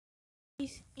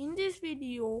In this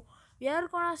video, we are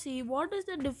gonna see what is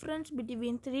the difference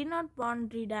between 301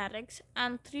 redirects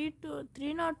and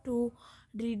 302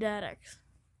 redirects.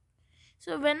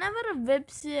 So whenever a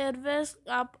web server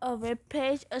up a web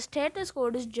page, a status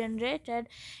code is generated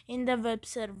in the web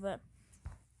server.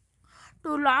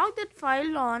 To log that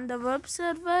file on the web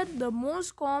server, the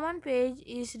most common page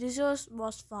is resource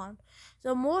was found.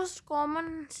 The most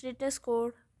common status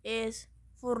code is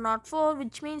 404,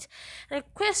 which means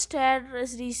requested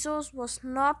resource was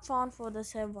not found for the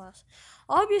servers.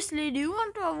 Obviously, do you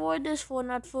want to avoid this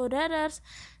 404 errors?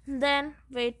 Then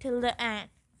wait till the end.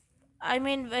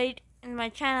 Wait in my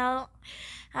channel.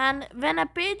 And when a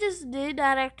page is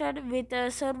redirected with a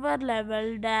server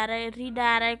level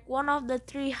redirect, one of the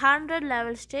 300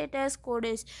 level status code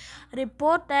is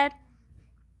reported.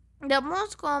 The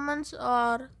most commons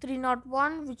are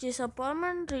 301, which is a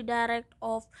permanent redirect,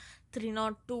 of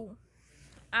 302,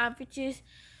 which is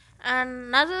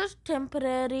another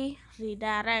temporary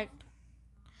redirect.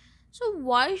 So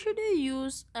why should you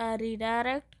use a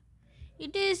redirect?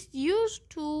 It is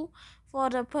used for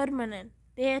the permanent.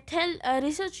 They tell a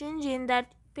research engine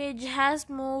that page has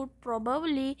moved,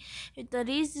 probably with a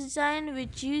redesign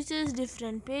which uses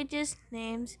different pages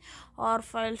names or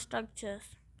file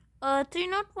structures.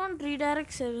 301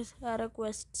 redirect service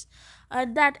requests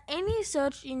that any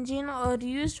search engine or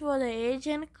used for the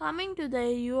agent coming to the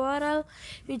URL,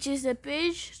 which is the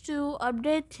page, to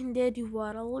update in their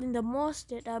URL in the most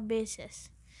databases.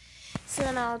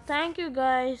 So now, thank you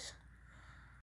guys.